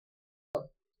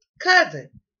Cousin,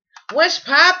 what's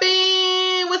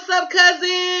poppin'? What's up,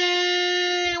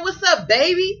 cousin? What's up,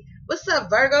 baby? What's up,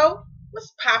 Virgo?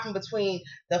 What's poppin' between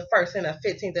the 1st and the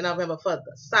 15th of November for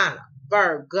the sign of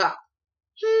Virgo?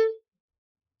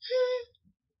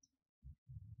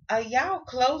 Are y'all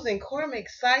closing karmic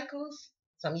cycles?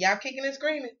 Some of y'all kicking and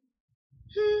screaming.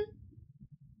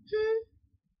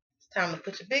 It's time to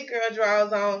put your big girl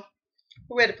drawers on.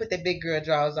 Who ready to put their big girl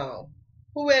drawers on?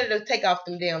 Who ready to take off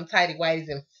them damn tighty whities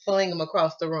and fling them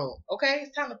across the room? Okay,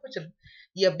 it's time to put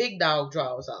your big dog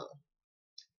drawers on.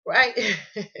 Right?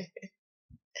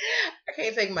 I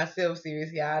can't take myself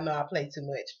serious, y'all. I know I play too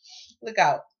much. Look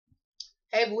out.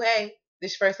 Hey, boo, hey.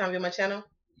 This your first time viewing my channel?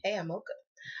 Hey, I'm Mocha.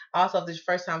 Also, if this is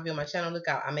your first time viewing my channel, look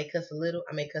out. I may cuss a little.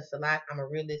 I may cuss a lot. I'm a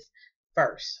realist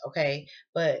first, okay?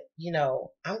 But,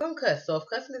 I'm going to cuss. So if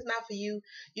cussing is not for you,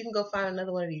 you can go find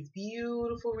another one of these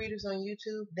beautiful readers on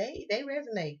YouTube. They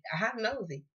resonate. I'm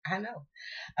nosy. I know.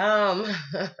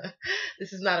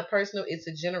 This is not a personal, it's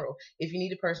a general. If you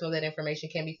need a personal, that information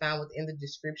can be found within the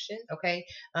description, okay?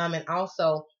 And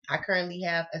also, I currently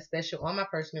have a special on my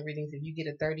personal readings. If you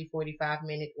get a 30,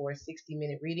 45-minute or a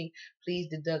 60-minute reading, please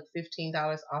deduct $15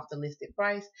 off the listed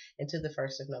price until the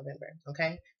 1st of November,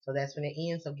 okay? So that's when it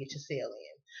ends, so get your sale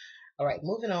in. All right,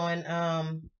 moving on.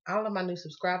 All of my new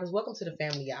subscribers, welcome to the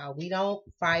family, y'all. We don't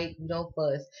fight, we don't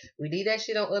fuss. We leave that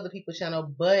shit on other people's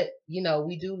channel, but,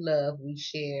 we do love, we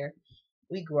share,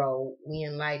 we grow, we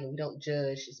enlighten, we don't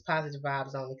judge. It's positive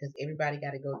vibes only because everybody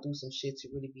got to go through some shit to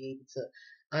really be able to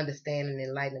understand and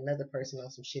enlighten another person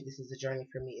on some shit. This is a journey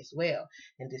for me as well.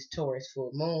 And this Taurus full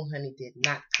moon, honey, did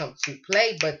not come to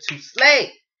play, but to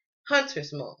slay.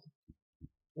 Hunter's moon.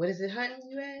 What is it, honey,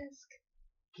 you ask?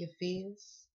 Your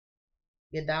fears?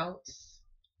 Your doubts?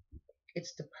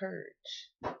 It's the purge.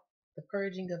 The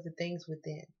purging of the things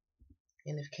within.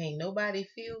 And if can't nobody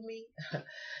feel me,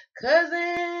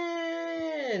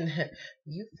 cousin,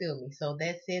 you feel me. So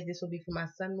that said, this will be for my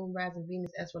sun, moon, rising,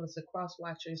 Venus, as well as the cross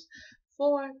watchers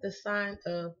for the sign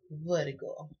of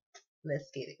Virgo.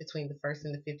 Let's get it, between the 1st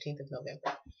and the 15th of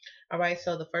November. All right,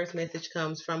 so the first message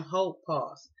comes from Hope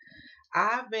Pause.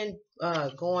 I've been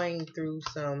going through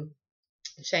some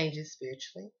changes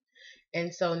spiritually.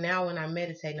 And so now when I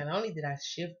meditate, not only did I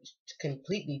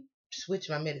completely switch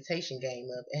my meditation game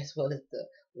up, as well as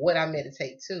what I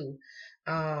meditate to,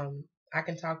 I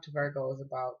can talk to Virgos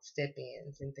about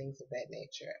step-ins and things of that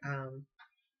nature.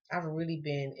 I've really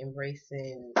been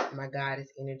embracing my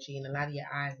goddess energy, and a lot of your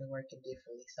eyes are working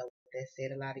differently. So with that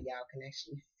said, a lot of y'all can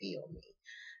actually feel me.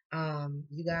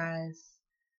 You guys,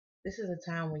 this is a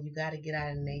time when you got to get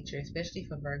out of nature, especially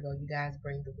for Virgo. You guys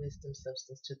bring the wisdom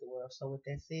substance to the world. So with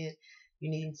that said, you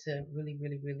need to really,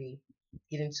 really, really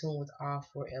get in tune with all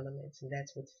 4 elements, and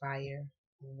that's with fire,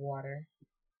 water,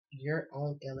 your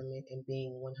own element, and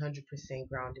being 100%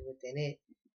 grounded within it,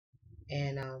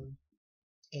 and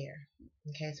air.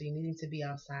 Okay, so you need to be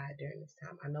outside during this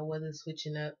time. I know weather's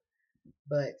switching up,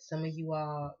 but some of you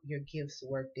all, your gifts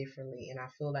work differently, and I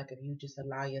feel like if you just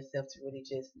allow yourself to really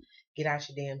just get out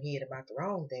your damn head about the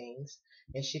wrong things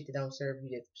and shit that don't serve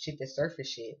you, shit that surface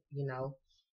shit,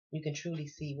 you can truly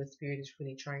see what spirit is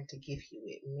really trying to give you.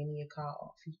 It many are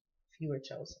called, few are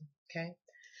chosen. Okay,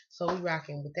 so we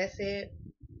rocking. With that said,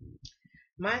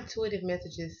 my intuitive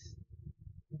messages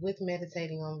with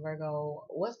meditating on Virgo,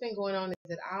 what's been going on is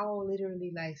that I'll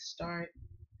literally start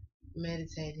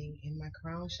meditating and my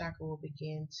crown chakra will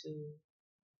begin to,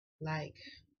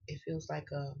 it feels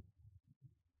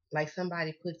like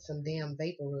somebody put some damn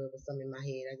vapor rub or something in my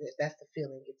head. That's the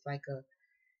feeling.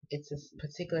 It's a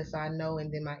particular, so I know,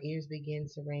 and then my ears begin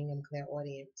to ring. I'm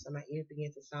clairaudient, so my ears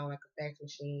begin to sound like a fax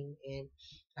machine, and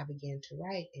I begin to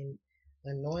write, and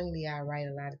unknowingly I write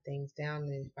a lot of things down,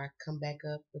 and if I come back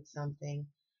up with something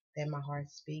that my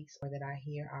heart speaks or that I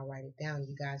hear, I'll write it down.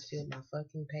 You guys filled my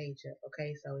fucking page up,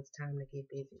 okay? So it's time to get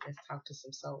busy. Let's talk to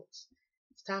some souls.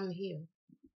 It's time to heal.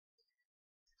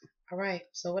 All right,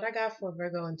 so what I got for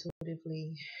Virgo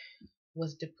intuitively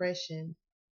was depression,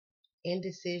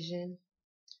 indecision,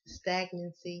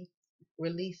 stagnancy,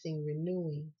 releasing,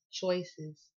 renewing,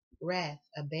 choices, wrath,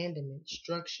 abandonment,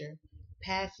 structure,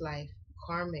 past life,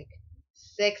 karmic,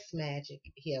 sex magic.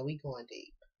 Yeah, we going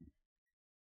deep.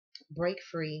 Break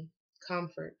free,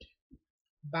 comfort,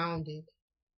 bounded,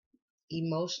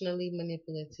 emotionally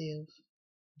manipulative,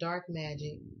 dark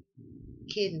magic,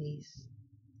 kidneys,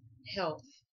 health,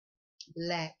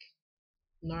 lack,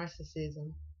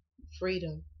 narcissism,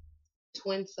 freedom,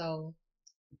 twin soul,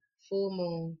 full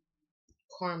moon,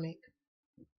 karmic,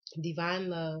 divine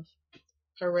love,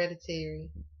 hereditary.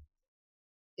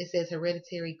 It says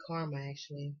hereditary karma,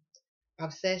 actually.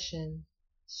 Obsession,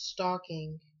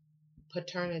 stalking,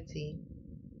 paternity,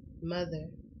 mother,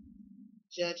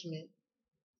 judgment,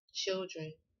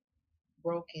 children,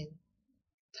 broken,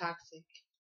 toxic.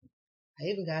 I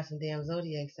even got some damn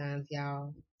zodiac signs,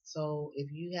 y'all. So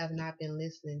if you have not been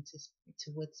listening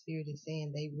to what Spirit is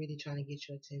saying, they really trying to get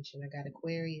your attention. I got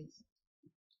Aquarius,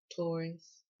 Taurus,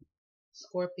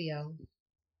 Scorpio,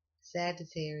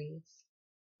 Sagittarius,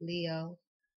 Leo,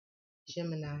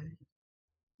 Gemini.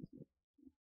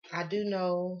 I do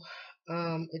know,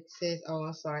 it says, oh,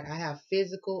 I'm sorry, I have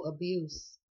physical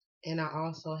abuse, and I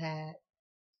also had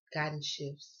gotten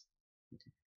shifts.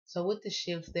 So with the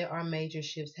shifts, there are major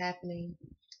shifts happening.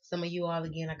 Some of you all,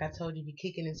 again, like I told you, you're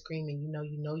kicking and screaming.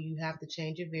 You have to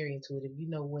change your very intuitive. You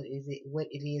know what it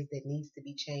is that needs to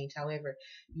be changed. However,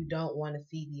 you don't want to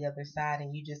see the other side,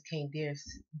 and you just can't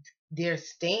dare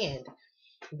stand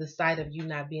the sight of you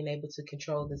not being able to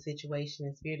control the situation.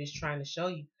 And Spirit is trying to show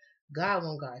you, God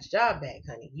wants God's job back,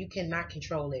 honey. You cannot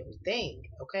control everything,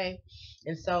 okay?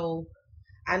 And so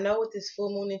I know with this full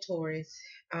moon in Taurus,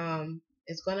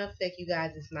 it's gonna affect you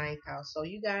guys' this ninth house. So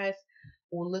you guys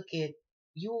will look at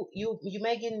you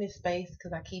may get in this space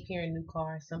because I keep hearing new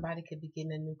cars. Somebody could be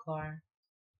getting a new car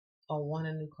or want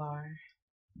a new car,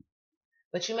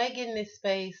 but you may get in this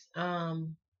space.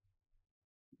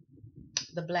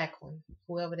 The black one,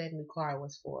 whoever that new car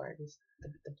was for, this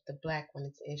the black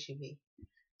one. It's an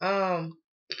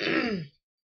SUV.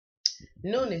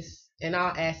 Newness in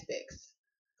all aspects.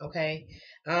 Okay.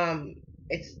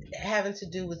 It's having to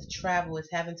do with travel.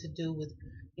 It's having to do with,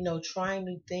 trying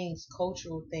new things,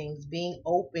 cultural things, being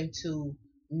open to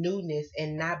newness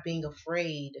and not being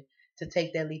afraid to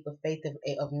take that leap of faith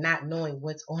of not knowing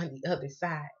what's on the other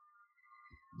side.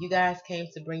 You guys came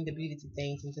to bring the beauty to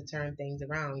things and to turn things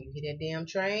around. You hear that damn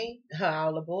train?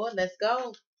 All aboard. Let's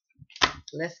go.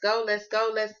 Let's go. Let's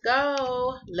go. Let's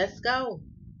go. Let's go.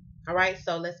 All right.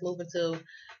 So let's move into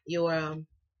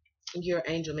your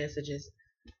angel messages.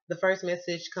 The first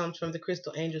message comes from the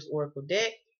Crystal Angels Oracle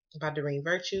deck by Doreen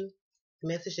Virtue. The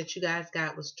message that you guys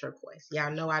got was turquoise.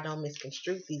 Y'all know I don't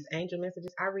misconstrue these angel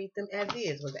messages. I read them as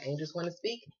is. When the angels want to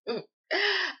speak,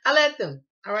 I let them.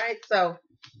 All right. So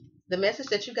the message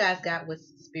that you guys got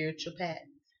was spiritual path.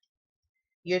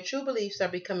 Your true beliefs are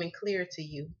becoming clear to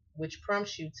you, which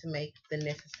prompts you to make the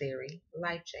necessary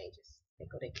life changes. They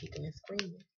go there kicking and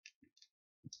screaming.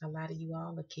 A lot of you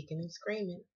all are kicking and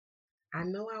screaming. I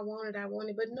know I want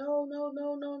it, but no, no,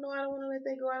 no, no, no, I don't want to let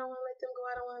that go. I don't want to let them go.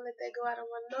 I don't want to let that go. I don't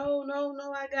want, no, no,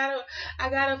 no, I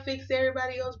gotta fix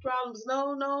everybody else's problems.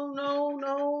 No, no, no,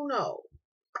 no, no.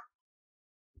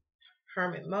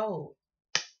 Hermit mode,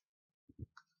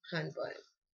 honey bun.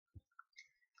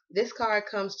 This card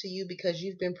comes to you because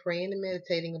you've been praying and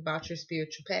meditating about your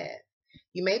spiritual path.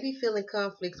 You may be feeling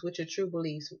conflicts with your true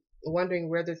beliefs, wondering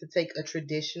whether to take a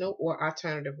traditional or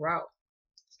alternative route.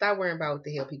 Stop worrying about what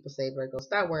the hell people say, Virgo.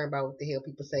 Stop worrying about what the hell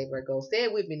people say, Virgo. Say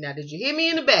it with me now. Did you hear me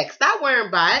in the back? Stop worrying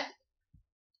about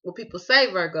what people say,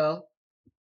 Virgo.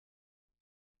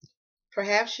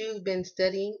 Perhaps you've been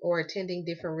studying or attending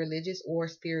different religious or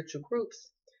spiritual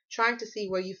groups, trying to see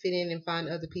where you fit in and find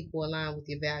other people aligned with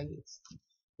your values.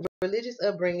 Religious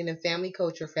upbringing and family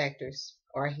culture factors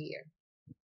are here.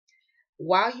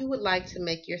 While you would like to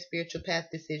make your spiritual path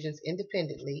decisions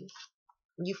independently,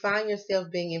 you find yourself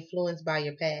being influenced by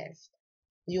your past.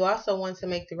 You also want to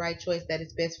make the right choice that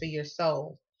is best for your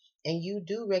soul, and you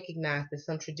do recognize that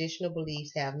some traditional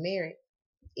beliefs have merit.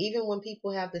 Even when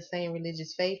people have the same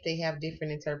religious faith, they have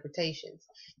different interpretations.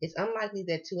 It's unlikely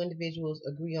that two individuals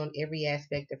agree on every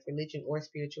aspect of religion or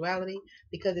spirituality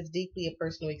because it's deeply a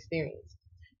personal experience.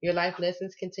 Your life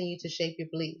lessons continue to shape your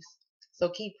beliefs. So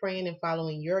keep praying and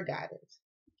following your guidance.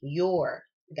 Your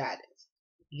guidance.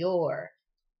 Your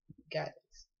guidance.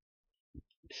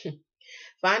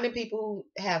 Finding people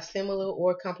who have similar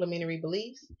or complementary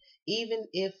beliefs, even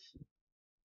if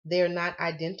they're not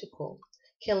identical,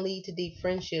 can lead to deep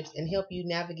friendships and help you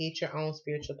navigate your own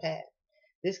spiritual path.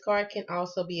 This card can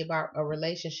also be about a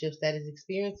relationship that is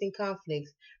experiencing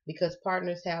conflicts because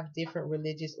partners have different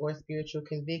religious or spiritual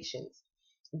convictions.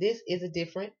 This is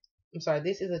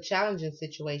a challenging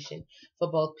situation for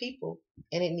both people,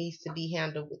 and it needs to be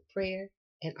handled with prayer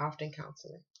and often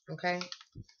counseling. Okay?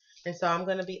 And so I'm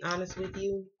going to be honest with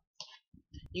you.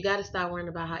 You got to stop worrying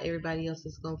about how everybody else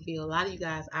is going to feel. A lot of you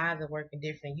guys' eyes are working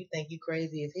different. You think you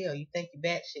crazy as hell. You think you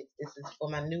batshit. This is for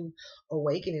my new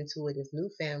awakening to it. This new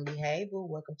family. Hey, boo,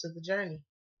 welcome to the journey.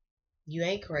 You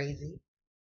ain't crazy.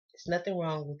 There's nothing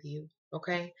wrong with you.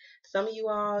 Okay? Some of you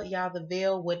all, y'all, the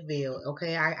veil, what veil?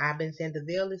 Okay? I've been saying the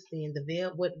veil is thin. The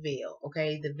veil, what veil?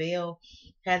 Okay? The veil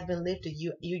has been lifted.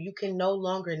 You can no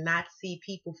longer not see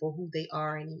people for who they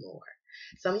are anymore.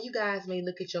 Some of you guys may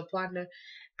look at your partner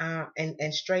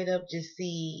and straight up just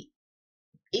see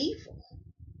evil,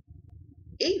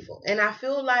 evil. And I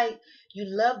feel like you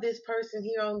love this person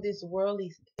here on this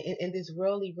worldly, in this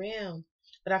worldly realm.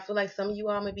 But I feel like some of you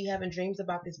all may be having dreams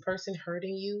about this person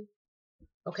hurting you.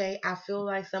 Okay, I feel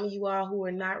like some of you all who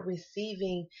are not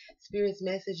receiving Spirit's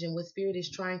message and what Spirit is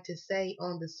trying to say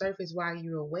on the surface while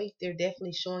you're awake, they're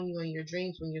definitely showing you in your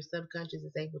dreams when your subconscious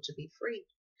is able to be free.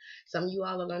 Some of you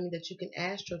all are learning that you can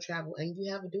astral travel, and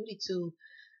you have a duty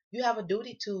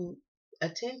to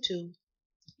attend to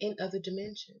in other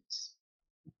dimensions.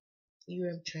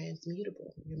 You're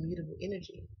transmutable. You're mutable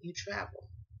energy. You travel.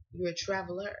 You're a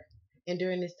traveler. And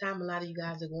during this time, a lot of you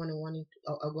guys are going to want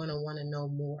to know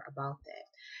more about that.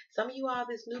 Some of you all,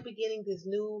 this new beginning,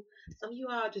 some of you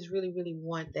all just really, really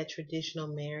want that traditional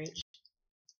marriage.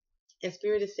 And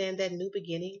Spirit is saying that new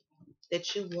beginning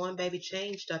that you want, baby,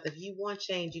 change stuff. If you want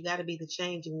change, you got to be the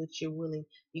change in which you're willing.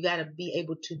 You got to be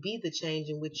able to be the change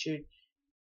in which you're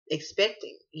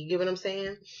expecting. You get what I'm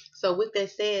saying? So with that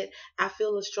said, I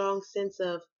feel a strong sense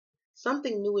of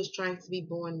something new is trying to be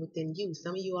born within you.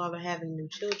 Some of you all are having new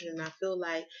children, and I feel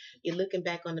like you're looking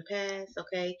back on the past,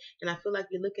 okay? And I feel like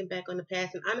you're looking back on the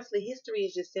past, and honestly, history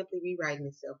is just simply rewriting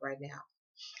itself right now.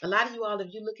 A lot of you all,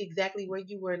 if you look exactly where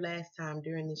you were last time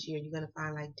during this year, you're gonna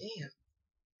find like, damn,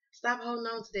 stop holding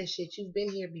on to that shit. You've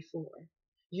been here before.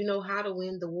 You know how to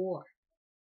win the war.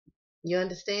 You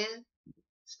understand?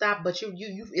 Stop, but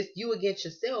it's you against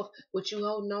yourself, but you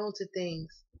holding on to things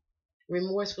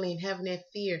remorsefully and having that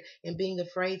fear and being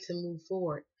afraid to move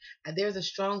forward. There's a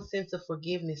strong sense of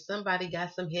forgiveness. Somebody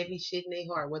got some heavy shit in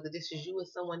their heart, whether this is you or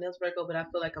someone else, Virgo, but I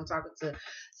feel like I'm talking to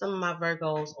some of my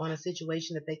Virgos on a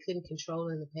situation that they couldn't control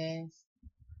in the past.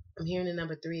 I'm hearing the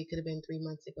number 3. It could have been 3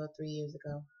 months ago, 3 years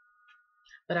ago.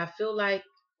 But I feel like,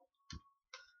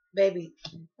 baby,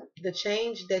 the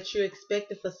change that you're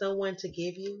expecting for someone to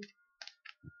give you,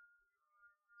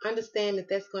 understand that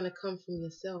that's going to come from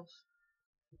yourself.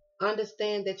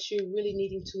 Understand that you're really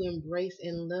needing to embrace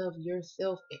and love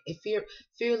yourself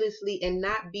fearlessly, and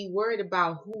not be worried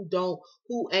about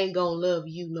who ain't gonna love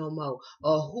you no more,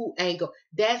 or who ain't gonna.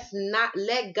 That's not.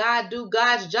 Let God do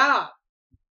God's job.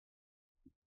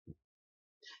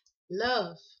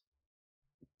 Love,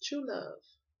 true love,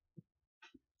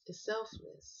 is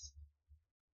selfless.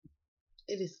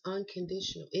 It is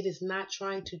unconditional. It is not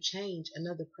trying to change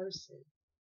another person,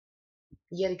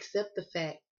 yet accept the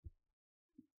fact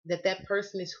that that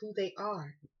person is who they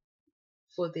are,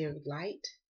 for their light,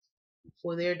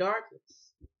 for their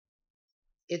darkness.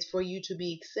 It's for you to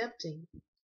be accepting,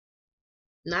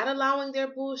 not allowing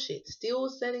their bullshit, still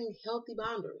setting healthy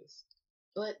boundaries,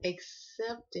 but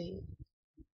accepting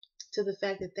to the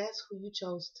fact that that's who you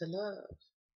chose to love.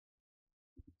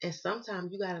 And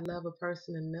sometimes you gotta love a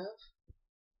person enough,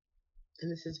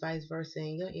 and this is vice versa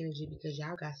in your energy, because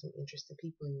y'all got some interesting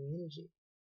people in your energy,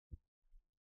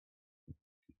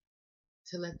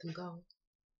 to let them go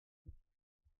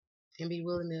and be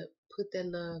willing to put that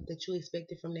love that you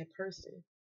expected from that person,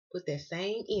 put that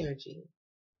same energy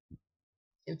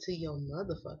into your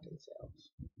motherfucking self.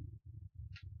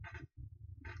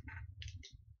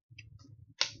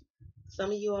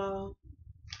 Some of you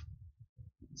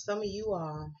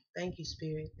all, thank you,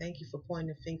 Spirit. Thank you for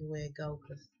pointing the finger where it go,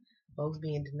 because folks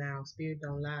be in denial. Spirit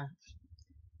don't lie.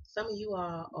 Some of you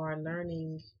all are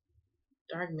learning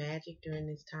dark magic during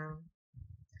this time.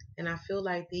 And I feel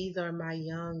like these are my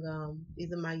younger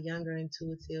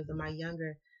intuitives and my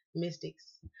younger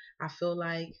mystics. I feel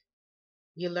like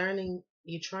you're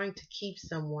trying to keep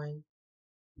someone.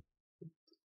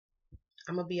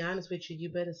 I'm gonna be honest with you,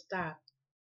 you better stop,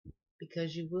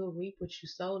 because you will reap what you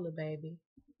sow, baby.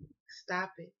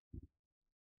 Stop it.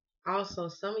 Also,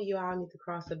 some of you all need to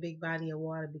cross a big body of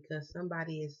water, because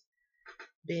somebody has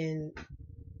been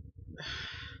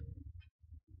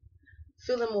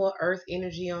feeling more earth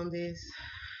energy on this,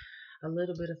 a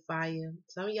little bit of fire.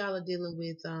 Some of y'all are dealing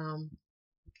with I'm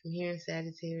hearing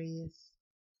Sagittarius,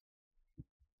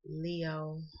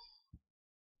 Leo,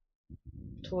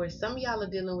 Taurus. Some of y'all are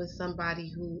dealing with somebody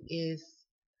who is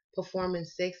performing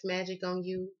sex magic on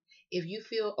you. If you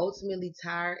feel ultimately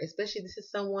tired, especially this is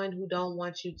someone who don't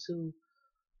want you to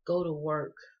go to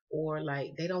work, or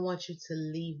like they don't want you to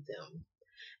leave them.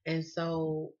 And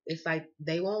so it's like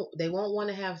they won't want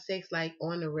to have sex like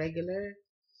on the regular,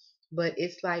 but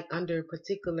it's like under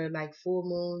particular like full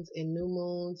moons and new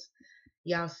moons,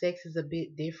 y'all sex is a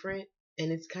bit different,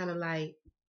 and it's kind of like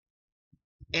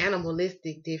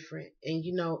animalistic different. And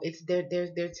you know, it's they're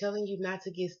telling you not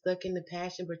to get stuck in the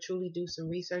passion, but truly do some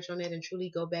research on it, and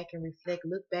truly go back and reflect,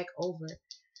 look back over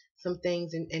some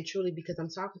things, and truly, because I'm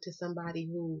talking to somebody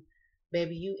who,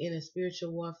 baby, you in a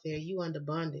spiritual warfare, you under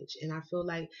bondage. And I feel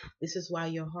like this is why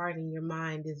your heart and your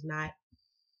mind is not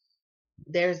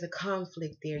there's a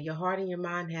conflict there. Your heart and your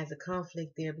mind has a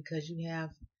conflict there because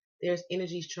there's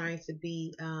energies trying to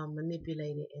be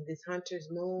manipulated. And this Hunter's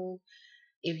Moon,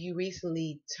 if you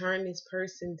recently turn this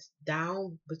person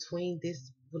down between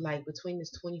this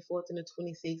 24th and the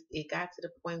 26th, it got to the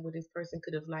point where this person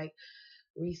could have like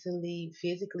recently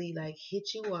physically like hit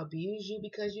you or abused you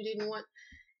because you didn't want.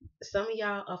 Some of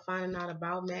y'all are finding out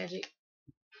about magic.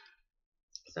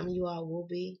 Some of you all will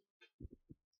be.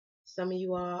 Some of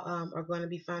you all are going to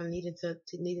be finding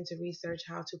needing to research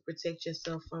how to protect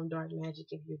yourself from dark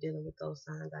magic if you're dealing with those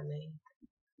signs I named.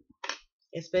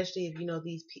 Especially if you know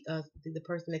the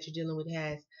person that you're dealing with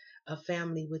has a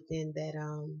family within that.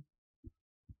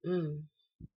 Mm,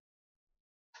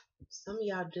 some of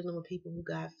y'all dealing with people who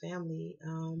got family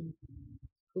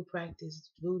who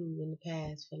practiced voodoo in the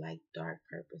past for like dark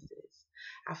purposes.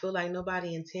 I feel like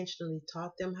nobody intentionally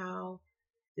taught them how.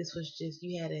 This was just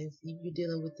you're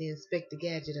dealing with the Inspector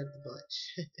Gadget of the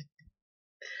bunch.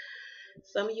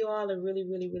 Some of you all are really,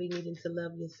 really, really needing to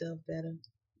love yourself better.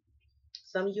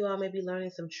 Some of you all may be learning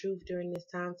some truth during this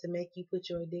time to make you put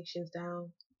your addictions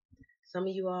down. Some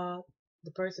of you all,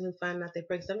 the person who found out they're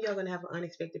pregnant, some of you are going to have an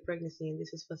unexpected pregnancy, and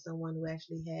this is for someone who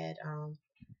actually had,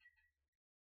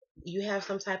 you have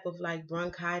some type of like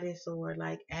bronchitis or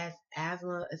like asthma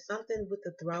or something with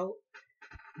the throat,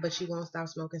 but you won't stop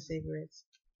smoking cigarettes.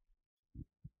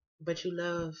 But you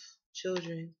love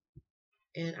children,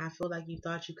 and I feel like you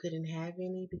thought you couldn't have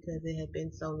any because it had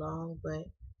been so long, but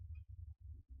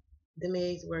the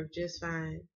eggs work just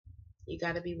fine. You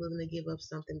got to be willing to give up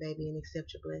something, baby, and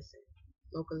accept your blessing.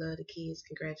 Mocha love the kids.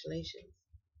 Congratulations.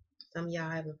 Some of y'all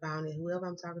haven't found it. Whoever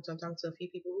I'm talking to a few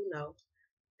people who know.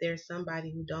 There's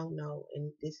somebody who don't know,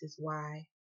 and this is why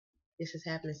this is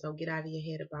happening. So get out of your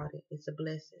head about it. It's a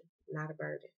blessing, not a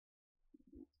burden.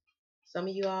 Some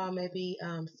of you all may be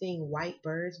seeing white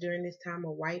birds during this time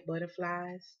or white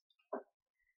butterflies.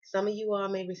 Some of you all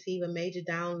may receive a major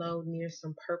download near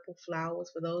some purple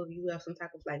flowers. For those of you who have some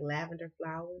type of like lavender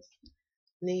flowers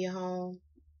near your home,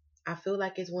 I feel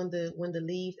like it's when the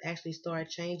leaves actually start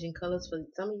changing colors. For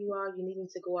some of you all, you needing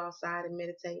to go outside and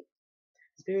meditate.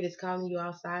 Spirit is calling you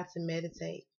outside to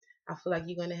meditate. I feel like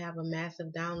you're going to have a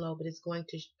massive download, but it's going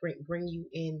to bring you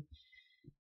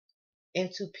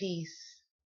into peace,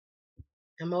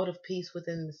 a mode of peace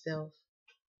within the self.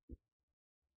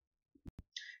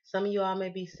 Some of you all may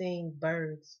be seeing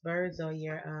birds. Birds are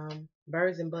your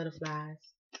birds and butterflies,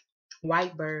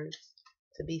 white birds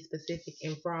to be specific,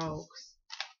 and frogs.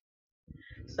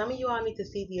 Some of you all need to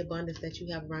see the abundance that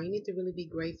you have around. You need to really be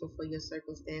grateful for your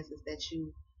circumstances that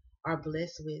you are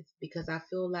blessed with, because I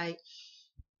feel like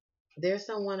there's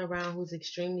someone around who's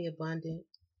extremely abundant.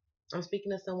 I'm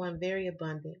speaking of someone very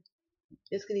abundant.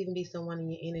 This could even be someone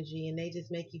in your energy, and they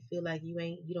just make you feel like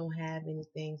you don't have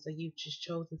anything, so you've just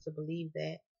chosen to believe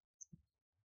that.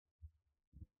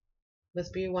 But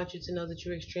Spirit wants you to know that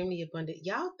you're extremely abundant.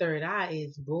 Y'all third eye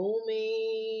is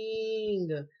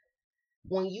booming.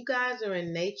 When you guys are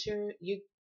in nature,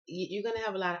 you're gonna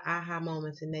have a lot of aha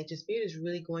moments in nature. Spirit is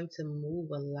really going to move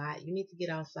a lot. You need to get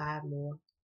outside more.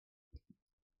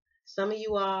 Some of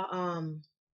you are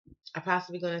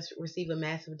possibly going to receive a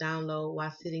massive download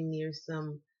while sitting near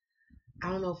some, I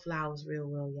don't know flowers real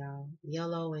well, y'all.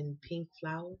 Yellow and pink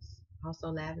flowers, also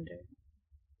lavender,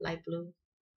 light blue.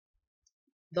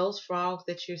 Those frogs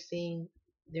that you're seeing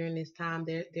during this time,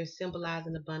 they're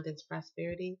symbolizing abundance,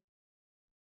 prosperity.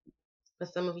 For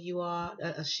some of you all,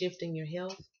 a shift in your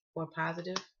health or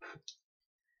positive.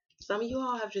 Some of you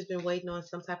all have just been waiting on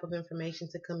some type of information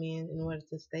to come in order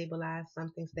to stabilize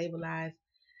something,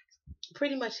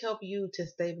 pretty much help you to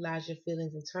stabilize your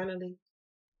feelings internally.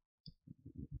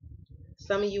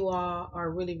 Some of you all are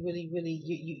really, really, really,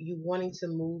 you wanting to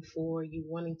move forward, you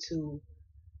wanting to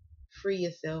free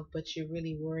yourself, but you're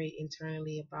really worried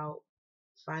internally about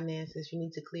finances. You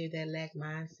need to clear that lack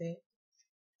mindset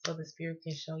so the spirit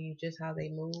can show you just how they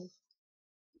move.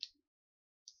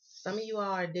 Some of you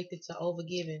all are addicted to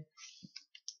overgiving.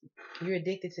 You're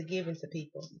addicted to giving to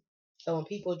people. So when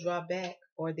people draw back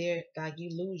or they're like you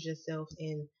lose yourself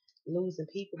in losing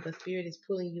people, but spirit is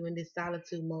pulling you in this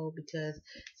solitude mode because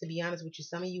to be honest with you,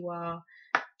 some of you all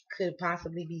could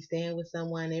possibly be staying with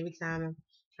someone every time.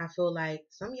 I feel like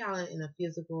some of y'all are in a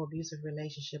physical abusive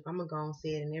relationship. I'm gonna go and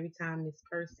say it, and every time this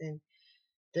person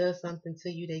does something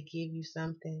to you, they give you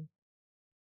something.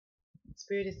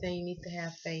 Spirit is saying you need to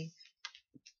have faith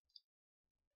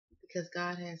because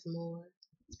God has more.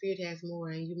 Spirit has more,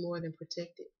 and you're more than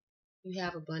protected. You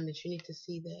have abundance. You need to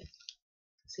see that.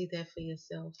 See that for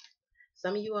yourself.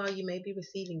 Some of you all, you may be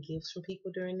receiving gifts from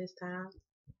people during this time.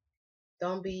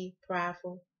 Don't be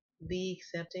prideful. Be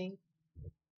accepting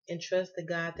and trust the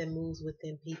God that moves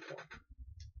within people.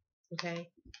 Okay?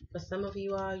 For some of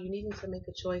you all, you needing to make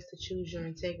a choice to choose your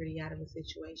integrity out of a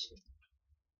situation.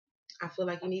 I feel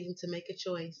like you needing to make a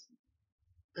choice,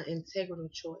 an integral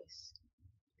choice,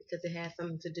 because it has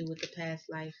something to do with the past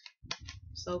life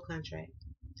soul contract.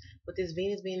 With this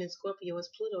Venus being in Scorpio, it's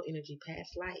Pluto energy,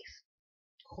 past life,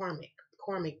 karmic,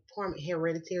 karmic,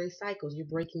 hereditary cycles. You're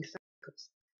breaking cycles.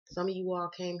 Some of you all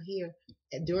came here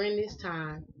during this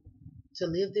time to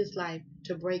live this life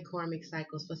to break karmic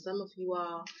cycles. For some of you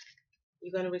all,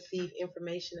 you're going to receive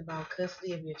information about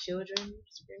custody of your children.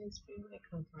 Spirit, where that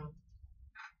come from?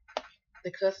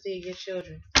 The custody of your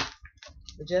children.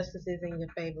 The justice is in your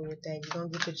favor with that. You're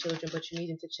going to get your children, but you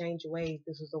needing to change your ways.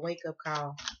 This was a wake-up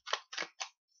call.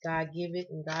 God give it,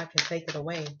 and God can take it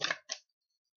away.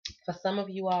 For some of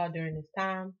you all during this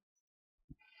time,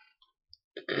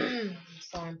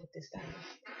 sorry, put this down.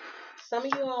 Some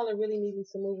of you all are really needing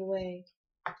to move away.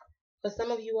 For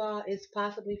some of you all, it's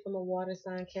possibly from a water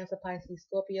sign, Cancer, Pisces,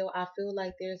 Scorpio. I feel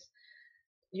like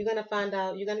you're going to find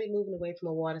out, you're going to be moving away from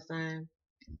a water sign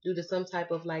due to some type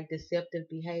of like deceptive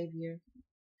behavior.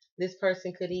 This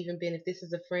person could even been, if this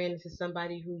is a friend, this is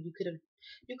somebody who you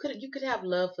could have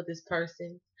love for this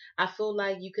person. I feel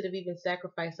like you could have even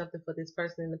sacrificed something for this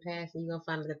person in the past, and you're gonna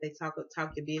find out that they talk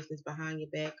your business behind your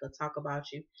back or talk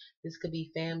about you. This could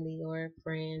be family or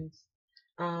friends.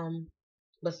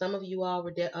 But some of you all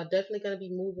are definitely gonna be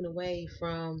moving away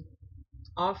from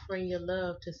offering your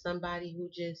love to somebody who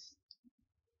just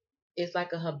is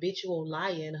like a habitual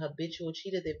liar and a habitual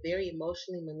cheater. They're very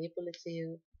emotionally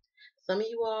manipulative. Some of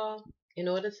you all, in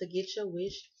order to get your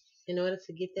wish, in order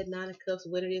to get that Nine of Cups,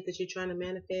 what it is that you're trying to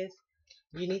manifest,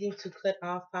 you're needing to cut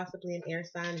off possibly an air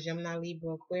sign, Gemini,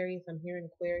 Libra, Aquarius. I'm hearing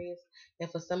Aquarius.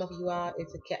 And for some of you all,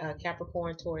 it's a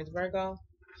Capricorn, Taurus, Virgo.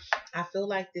 I feel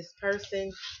like this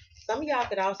person, some of y'all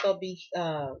could also be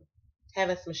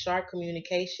having some sharp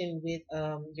communication with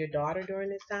your daughter during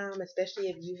this time, especially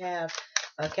if you have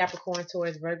a Capricorn,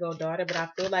 Taurus, Virgo daughter. But I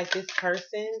feel like this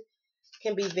person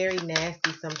can be very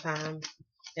nasty sometimes.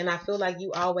 And I feel like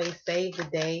you always save the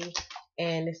day.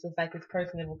 And it's just like this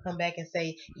person that will come back and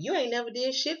say, you ain't never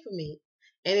did shit for me.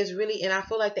 And it's really, and I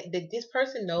feel like that this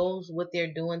person knows what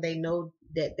they're doing. They know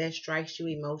that strikes you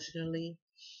emotionally.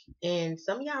 And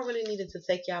some of y'all really needed to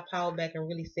take y'all power back and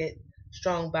really set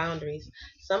strong boundaries.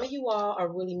 Some of you all are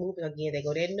really moving again. They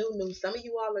go that new. Some of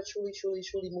you all are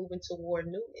truly moving toward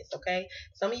newness. Okay.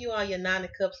 Some of you all, your Nine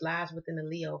of Cups lies within a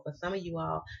Leo. For some of you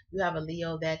all, you have a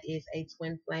Leo that is a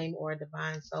twin flame or a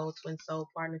divine soul, twin soul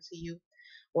partner to you,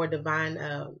 or a divine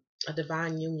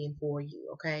union for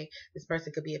you. Okay. This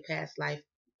person could be a past life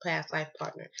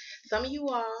partner. Some of you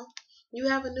all, you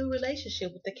have a new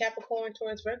relationship with the Capricorn,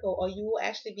 Taurus, Virgo, or you will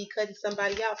actually be cutting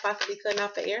somebody out, possibly cutting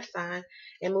out the air sign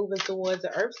and moving towards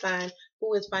the earth sign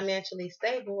who is financially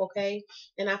stable. Okay,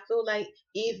 and I feel like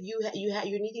if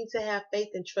you're needing to have faith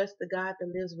and trust the God that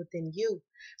lives within you,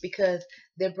 because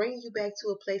they're bringing you back to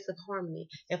a place of harmony.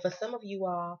 And for some of you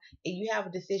all, you have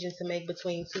a decision to make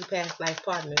between two past life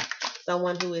partners,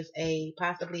 someone who is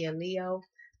possibly a Leo,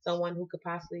 someone who could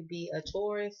possibly be a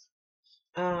Taurus.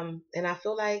 And I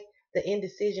feel like the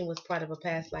indecision was part of a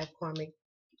past life karmic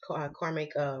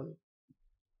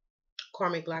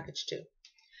blockage too.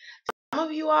 Some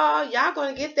of you all, y'all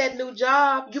gonna get that new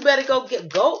job. You better go get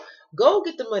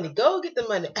the money. Go get the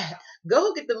money.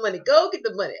 Go get the money. Go get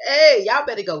the money. Hey, y'all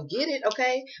better go get it,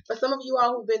 okay? For some of you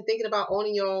all who've been thinking about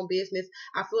owning your own business,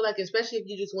 I feel like, especially if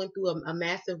you just went through a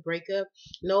massive breakup,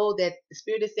 know that the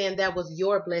Spirit is saying that was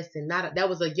your blessing, that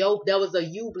was a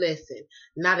you blessing,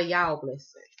 not a y'all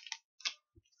blessing.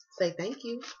 Say thank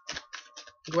you.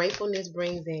 Gratefulness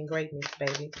brings in greatness,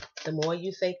 baby. The more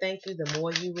you say thank you, the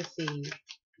more you receive.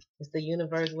 It's the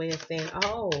universe way of saying,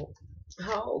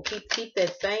 keep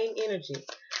that same energy.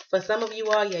 For some of you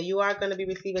all, yeah, you are going to be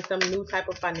receiving some new type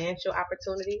of financial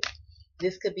opportunity.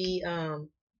 This could be some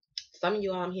of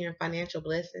you all, I'm hearing financial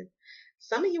blessing.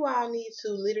 Some of you all need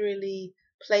to literally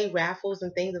play raffles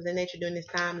and things of that nature during this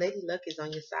time. Lady Luck is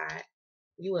on your side.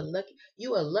 You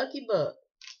a lucky buck.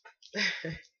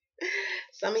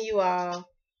 Some of you all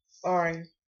are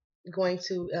going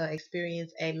to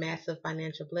experience a massive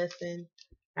financial blessing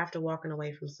after walking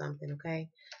away from something, okay?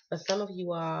 But some of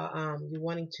you are you're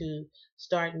wanting to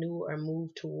start new or move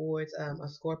towards a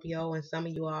Scorpio, and some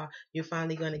of you are you're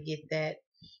finally going to get that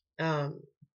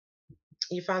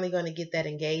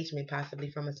engagement possibly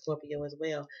from a Scorpio as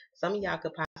well. Some of y'all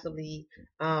could possibly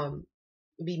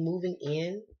be moving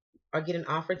in or get an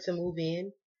offer to move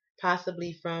in,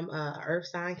 possibly from Earth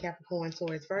sign, Capricorn,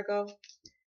 Taurus, Virgo.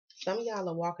 Some of y'all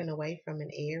are walking away from an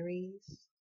Aries.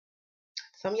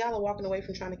 Some of y'all are walking away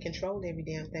from trying to control every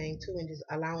damn thing too, and just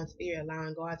allowing spirit,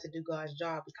 allowing God to do God's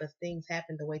job because things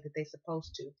happen the way that they're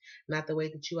supposed to, not the way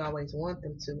that you always want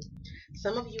them to.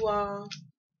 Some of you all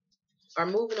are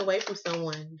moving away from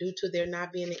someone due to there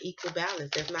not being an equal balance.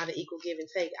 There's not an equal give and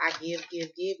take. I give,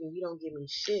 and you don't give me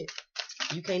shit.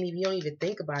 You don't even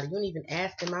think about it. You don't even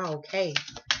ask, am I okay?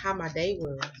 How my day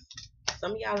was.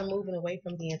 Some of y'all are moving away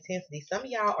from the intensity. Some of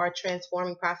y'all are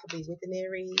transforming possibly with an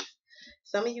Aries.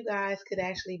 Some of you guys could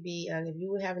actually be, if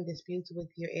you were having disputes with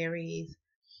your Aries,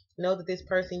 know that this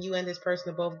person, you and this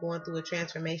person are both going through a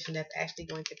transformation that's actually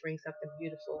going to bring something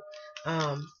beautiful,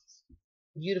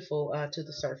 to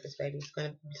the surface, baby. It's gonna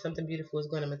be something beautiful is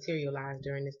gonna materialize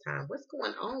during this time. What's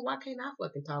going on? Why can't I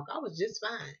fucking talk? I was just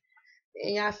fine.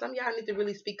 And y'all, some of y'all need to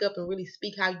really speak up and really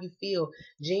speak how you feel,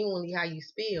 genuinely how you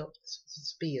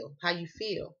how you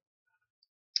feel.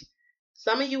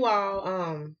 Some of you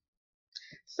all,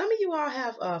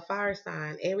 have a fire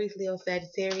sign, Aries, Leo,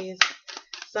 Sagittarius.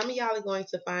 Some of y'all are going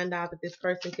to find out that this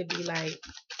person could be like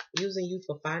using you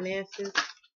for finances,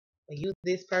 or use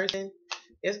this person.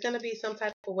 There's gonna be some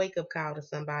type of wake up call to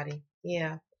somebody.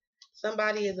 Yeah,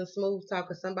 somebody is a smooth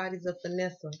talker. Somebody's a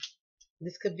finesser.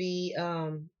 This could be,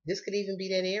 this could even be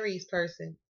that Aries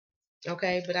person.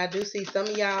 Okay, but I do see some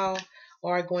of y'all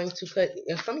are going to cut.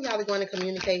 If some of y'all are going to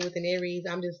communicate with an Aries,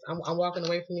 I'm walking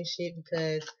away from this shit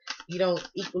because you don't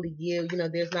equally give.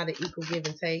 There's not an equal give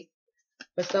and take.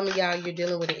 For some of y'all, you're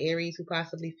dealing with an Aries who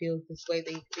possibly feels this way.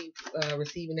 They could be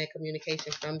receiving that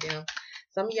communication from them.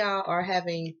 Some of y'all are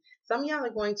having. Some of y'all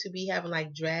are going to be having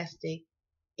like drastic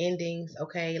endings.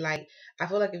 Okay, like I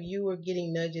feel like if you were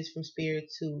getting nudges from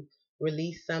spirit to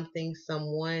release something,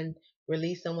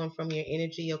 release someone from your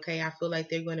energy. Okay, I feel like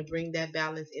they're going to bring that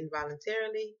balance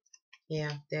involuntarily.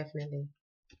 Yeah, definitely.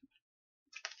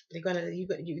 They're gonna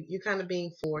you're kind of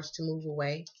being forced to move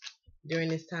away during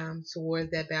this time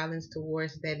towards that balance,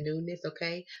 towards that newness.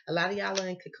 Okay, a lot of y'all are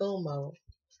in cocoon mode.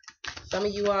 Some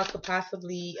of you all could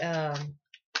possibly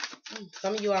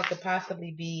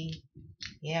be,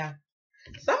 yeah.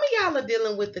 Some of y'all are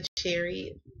dealing with the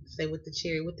chariot, with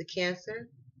the Cancer.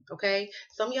 Okay,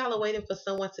 some of y'all are waiting for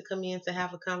someone to come in to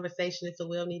have a conversation. It's a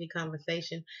well-needed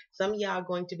conversation. Some of y'all are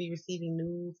going to be receiving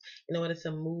news in order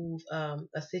to move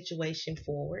a situation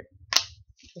forward.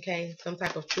 Okay, some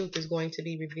type of truth is going to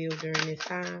be revealed during this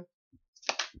time,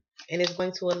 and it's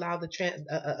going to allow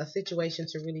a situation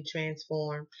to really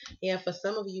transform. Yeah, for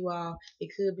some of you all,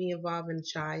 it could be involving a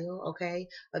child. Okay,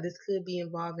 this could be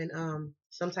involving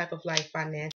some type of like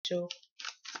financial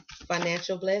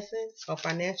blessings or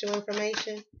financial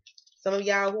information. Some of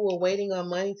y'all who are waiting on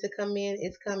money to come in,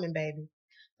 it's coming, baby.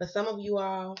 For some of you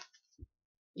all,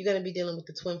 you're going to be dealing with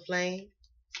the twin flame.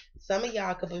 Some of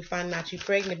y'all could be finding out you're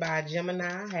pregnant by a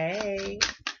Gemini. Hey.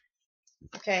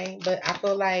 Okay. But I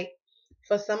feel like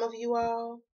for some of you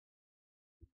all,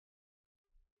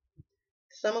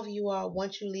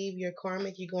 once you leave your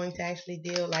karmic, you're going to actually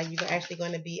you're actually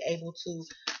going to be able to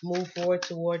move forward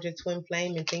towards your twin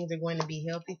flame and things are going to be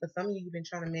healthy. For some of you, you've been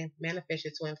trying to manifest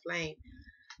your twin flame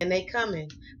and they coming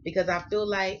because I feel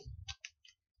like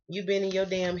you've been in your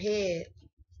damn head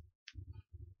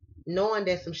knowing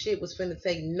that some shit was finna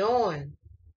take, knowing.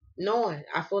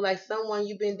 I feel like someone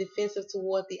you've been defensive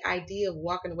toward the idea of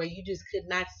walking away. You just could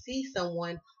not see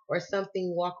someone or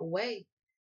something walk away.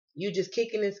 You just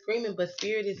kicking and screaming, but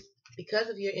spirit is, because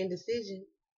of your indecision,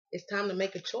 it's time to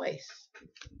make a choice.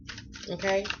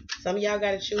 Okay? Some of y'all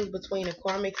got to choose between a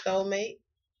karmic soulmate,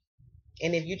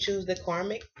 and if you choose the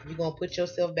karmic, you're going to put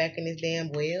yourself back in this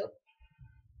damn web,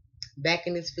 back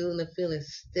in this feeling of feeling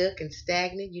stuck and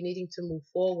stagnant. You needing to move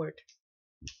forward,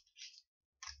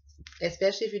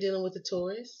 especially if you're dealing with a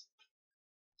Taurus.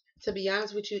 To be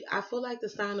honest with you, I feel like the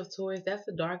sign of Taurus, that's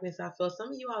the darkness I feel. Some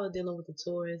of you all are dealing with the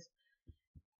Taurus,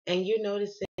 and you're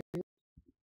noticing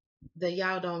that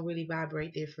y'all don't really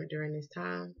vibrate different during this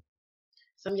time.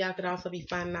 Some of y'all could also be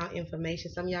finding out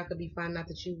information. Some of y'all could be finding out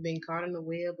that you've been caught in a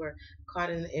web or caught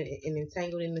in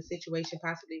entangled in a situation,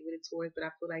 possibly with a Taurus. But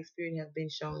I feel like Spirit have been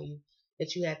showing you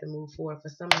that you had to move forward. For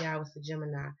some of y'all, it's a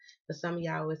Gemini. For some of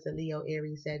y'all, it's a Leo,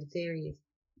 Aries, Sagittarius.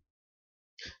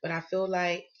 But I feel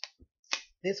like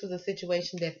this was a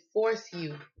situation that forced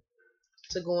you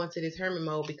to go into this hermit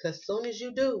mode, because as soon as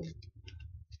you do,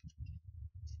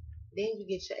 then you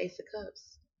get your Ace of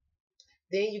Cups.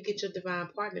 Then you get your divine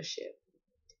partnership.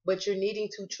 But you're needing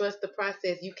to trust the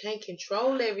process. You can't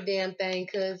control every damn thing,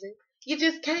 cousin. You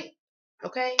just can't.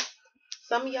 Okay?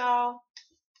 Some of y'all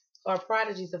are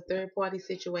prodigies of third party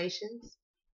situations.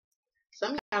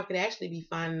 Some of y'all could actually be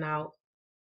finding out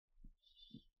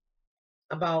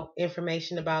about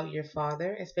information about your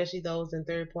father, especially those in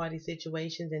third party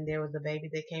situations, and there was a baby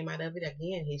that came out of it.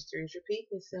 Again, history is repeating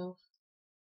itself.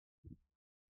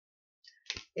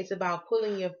 It's about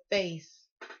pulling your face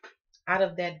out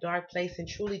of that dark place and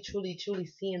truly, truly, truly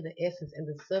seeing the essence and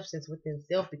the substance within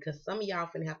self. Because some of y'all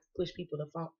finna have to push people to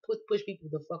push people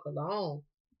the fuck along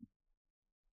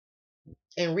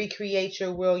and recreate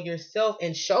your world yourself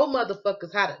and show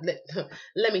motherfuckers how to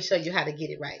let me show you how to get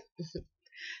it right.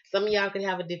 Some of y'all could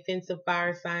have a defensive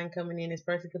fire sign coming in. This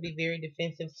person could be very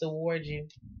defensive towards you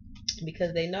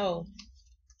because they know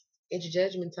it's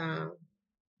judgment time.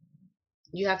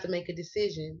 You have to make a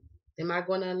decision. Am I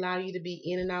going to allow you to be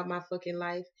in and out my fucking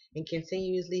life and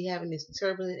continuously having this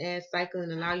turbulent ass cycle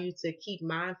and allow you to keep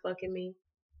mind fucking me?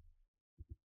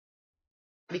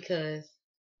 Because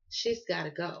shit's gotta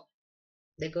go.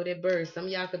 They go that bird. Some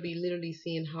of y'all could be literally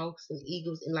seeing hawks and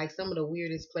eagles in like some of the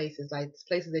weirdest places, like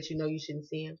places that you know you shouldn't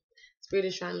see them. Spirit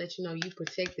is trying to let you know you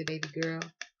protect the baby girl.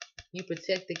 You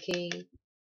protect the king.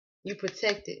 You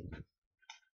protect it.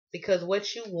 Because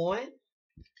what you want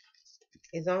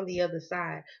is on the other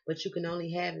side, but you can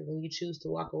only have it when you choose to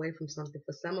walk away from something.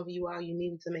 For some of you all, you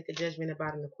needed to make a judgment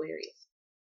about an Aquarius.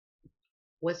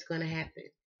 What's going to happen?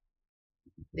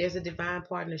 There's a divine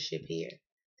partnership here.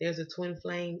 There's a twin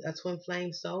flame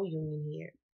soul union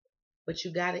here. But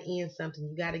you got to end something.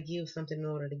 You got to give something in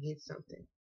order to get something.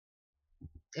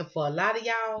 And for a lot of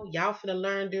y'all finna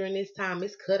learn during this time,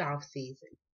 it's cutoff season.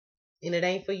 And it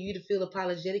ain't for you to feel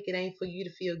apologetic. It ain't for you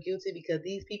to feel guilty because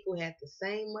these people had the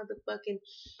same motherfucking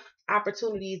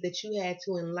opportunities that you had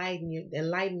to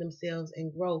enlighten themselves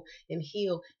and grow and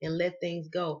heal and let things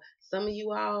go. Some of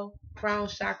you all, crown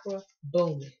chakra,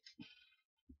 booming.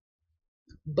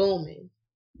 Booming.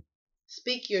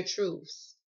 Speak your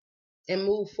truths and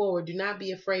move forward. Do not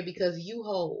be afraid because you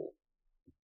hold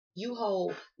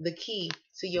the key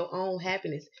to your own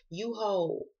happiness. You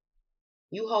hold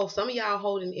some of y'all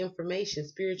holding information,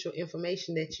 spiritual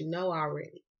information that you know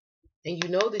already. And you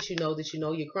know that you know that you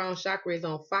know your crown chakra is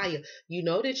on fire. You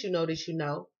know that you know that you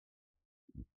know.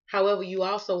 However, you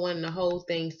also want to hold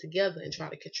things together and try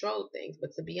to control things.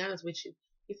 But to be honest with you,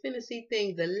 you're finna see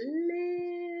things a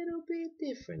little bit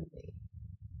differently.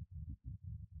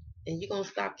 And you're going to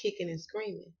stop kicking and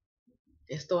screaming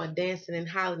and start dancing and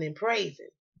hollering and praising.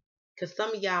 Because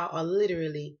some of y'all are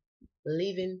literally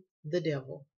leaving the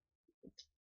devil.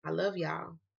 I love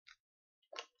y'all.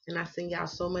 And I send y'all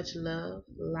so much love,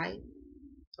 light,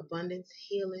 abundance,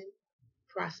 healing,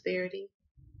 prosperity.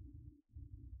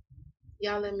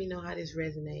 Y'all let me know how this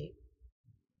resonates.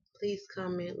 Please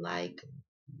comment, like,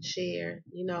 share.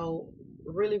 You know,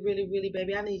 really, really, really,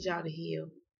 baby, I need y'all to heal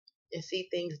and see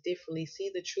things differently.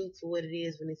 See the truth for what it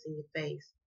is when it's in your face.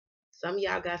 Some of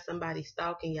y'all got somebody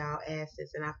stalking y'all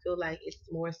asses, and I feel like it's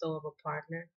more so of a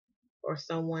partner or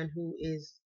someone who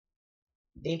is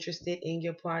interested in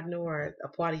your partner or a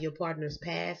part of your partner's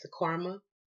past, karma.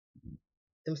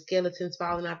 Them skeletons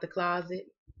falling out the closet.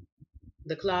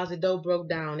 The closet door broke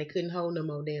down. They couldn't hold no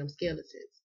more damn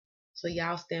skeletons. So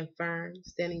y'all stand firm,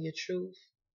 stand in your truth,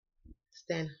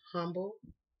 stand humble,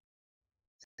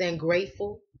 stand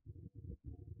grateful,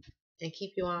 and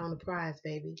keep your eye on the prize,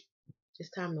 baby. It's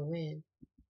time to win.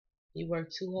 You work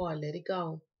too hard, let it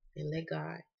go, and let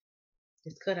God.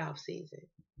 It's cutoff season.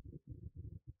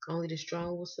 Only the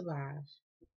strong will survive.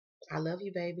 I love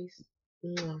you, babies.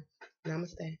 Mwah.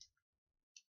 Namaste.